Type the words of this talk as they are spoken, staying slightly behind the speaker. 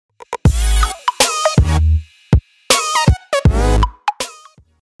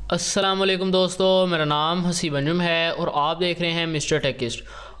अस्सलामुअलैकुम दोस्तों, मेरा नाम हसीब अंजुम है और आप देख रहे हैं मिस्टर टेकिस्ट।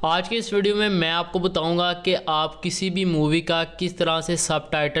 आज के इस वीडियो में मैं आपको बताऊंगा कि आप किसी भी मूवी का किस तरह से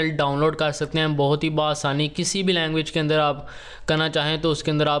सबटाइटल डाउनलोड कर सकते हैं। बहुत ही बआसानी किसी भी लैंग्वेज के अंदर आप करना चाहें तो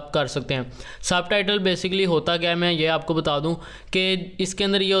उसके अंदर आप कर सकते हैं। सबटाइटल बेसिकली होता क्या है, मैं ये आपको बता दूं कि इसके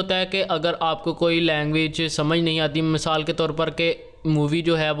अंदर ये होता है कि अगर आपको कोई लैंग्वेज समझ नहीं आती, मिसाल के तौर पर कि मूवी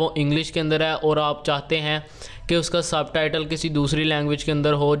जो है वो इंग्लिश के अंदर है और आप चाहते हैं कि उसका सबटाइटल किसी दूसरी लैंग्वेज के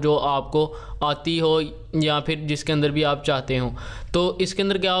अंदर हो जो आपको आती हो या फिर जिसके अंदर भी आप चाहते हो, तो इसके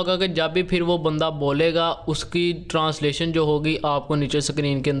अंदर क्या होगा कि जब भी फिर वो बंदा बोलेगा उसकी ट्रांसलेशन जो होगी आपको नीचे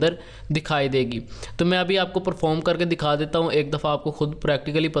स्क्रीन के अंदर दिखाई देगी। तो मैं अभी आपको परफॉर्म करके दिखा देता हूँ, एक दफ़ा आपको खुद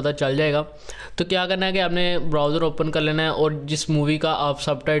प्रैक्टिकली पता चल जाएगा। तो क्या करना है कि आपने ब्राउज़र ओपन कर लेना है और जिस मूवी का आप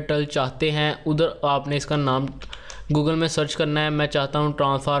सबटाइटल चाहते हैं उधर आपने इसका नाम गूगल में सर्च करना है। मैं चाहता हूँ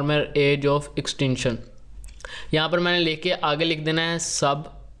ट्रांसफार्मर एज ऑफ एक्सटिंक्शन। यहाँ पर मैंने लेके आगे लिख देना है सब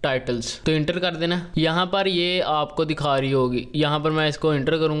टाइटल्स, तो इंटर कर देना। यहाँ पर ये आपको दिखा रही होगी, यहाँ पर मैं इसको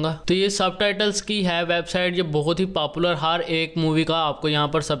इंटर करूँगा तो ये सब टाइटल्स की है वेबसाइट, जो बहुत ही पॉपुलर। हर एक मूवी का आपको यहाँ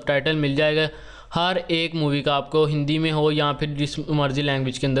पर सब टाइटल मिल जाएगा, हर एक मूवी का, आपको हिंदी में हो या फिर जिस मर्जी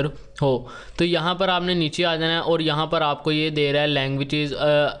लैंग्वेज के अंदर हो। तो यहाँ पर आपने नीचे आ जाना है और यहाँ पर आपको ये दे रहा है लैंग्वेजेस,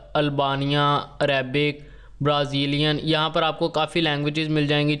 अल्बानिया, अरेबिक, ब्राज़ीलियन। यहाँ पर आपको काफ़ी लैंग्वेजेस मिल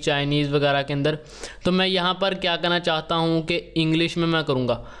जाएंगी चाइनीज़ वगैरह के अंदर। तो मैं यहाँ पर क्या करना चाहता हूँ कि इंग्लिश में मैं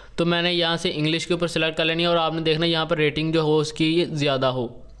करूँगा, तो मैंने यहाँ से इंग्लिश के ऊपर सेलेक्ट कर लेनी है और आपने देखना यहाँ पर रेटिंग जो हो उसकी ज़्यादा हो।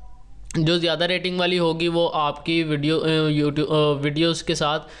 जो ज़्यादा रेटिंग वाली होगी वो आपकी वीडियोस के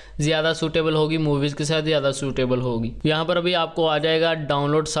साथ ज़्यादा सूटेबल होगी, मूवीज़ के साथ ज़्यादा सूटेबल होगी। यहाँ पर अभी आपको आ जाएगा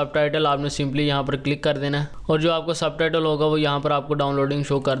डाउनलोड सबटाइटल, आपने सिंपली यहाँ पर क्लिक कर देना है और जो आपको सबटाइटल होगा वो यहाँ पर आपको डाउनलोडिंग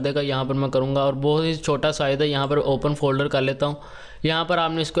शो कर देगा। यहाँ पर मैं करूँगा और बहुत ही छोटा साइज़ है, यहाँ पर ओपन फोल्डर कर लेता हूँ। यहाँ पर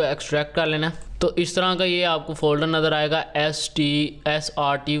आपने इसको एक्सट्रैक्ट कर लेना है। तो इस तरह का ये आपको फोल्डर नज़र आएगा,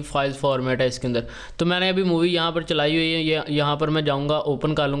 SRT फाइल फॉर्मेट है इसके अंदर। तो मैंने अभी मूवी यहाँ पर चलाई हुई है, ये यहाँ पर मैं जाऊँगा,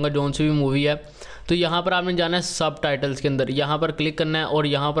 ओपन कर लूँगा जौन सी भी मूवी है। तो यहाँ पर आपने जाना है सब टाइटल्स के अंदर, यहाँ पर क्लिक करना है और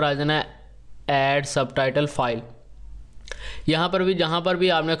यहाँ पर आ जाना है ऐड सबटाइटल फाइल। यहाँ पर भी जहाँ पर भी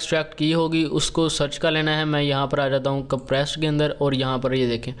आपने एक्सट्रैक्ट की होगी उसको सर्च कर लेना है। मैं यहाँ पर आ जाता हूँ कंप्रेस्ड के अंदर और यहाँ पर ये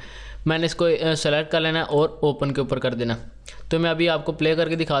देखें मैंने इसको सेलेक्ट कर लेना है और ओपन के ऊपर कर देना। तो मैं अभी आपको प्ले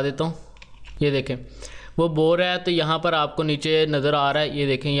करके दिखा देता हूँ। ये देखें वो बोल रहा है, तो यहाँ पर आपको नीचे नज़र आ रहा है, ये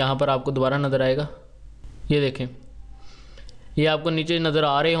देखें यहाँ पर आपको दोबारा नज़र आएगा। ये देखें ये आपको नीचे नज़र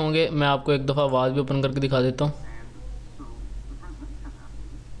आ रहे होंगे। मैं आपको एक दफ़ा आवाज़ भी ओपन करके दिखा देता हूँ।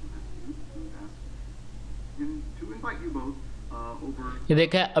 ये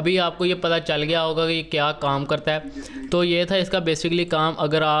देखें अभी आपको ये पता चल गया होगा कि ये क्या काम करता है। तो ये था इसका बेसिकली काम।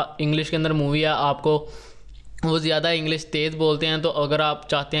 अगर आप इंग्लिश के अंदर मूवी है, आपको वो ज़्यादा इंग्लिश तेज़ बोलते हैं, तो अगर आप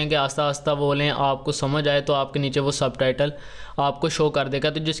चाहते हैं कि आस्ता आस्ता बोलें, आपको समझ आए, तो आपके नीचे वो सबटाइटल आपको शो कर देगा,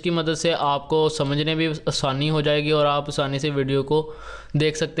 तो जिसकी मदद से आपको समझने में आसानी हो जाएगी और आप आसानी से वीडियो को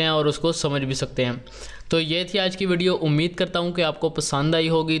देख सकते हैं और उसको समझ भी सकते हैं। तो ये थी आज की वीडियो, उम्मीद करता हूँ कि आपको पसंद आई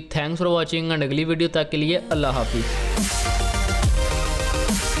होगी। थैंक्स फॉर वॉचिंग एंड अगली वीडियो तक के लिए अल्लाह हाफिज़।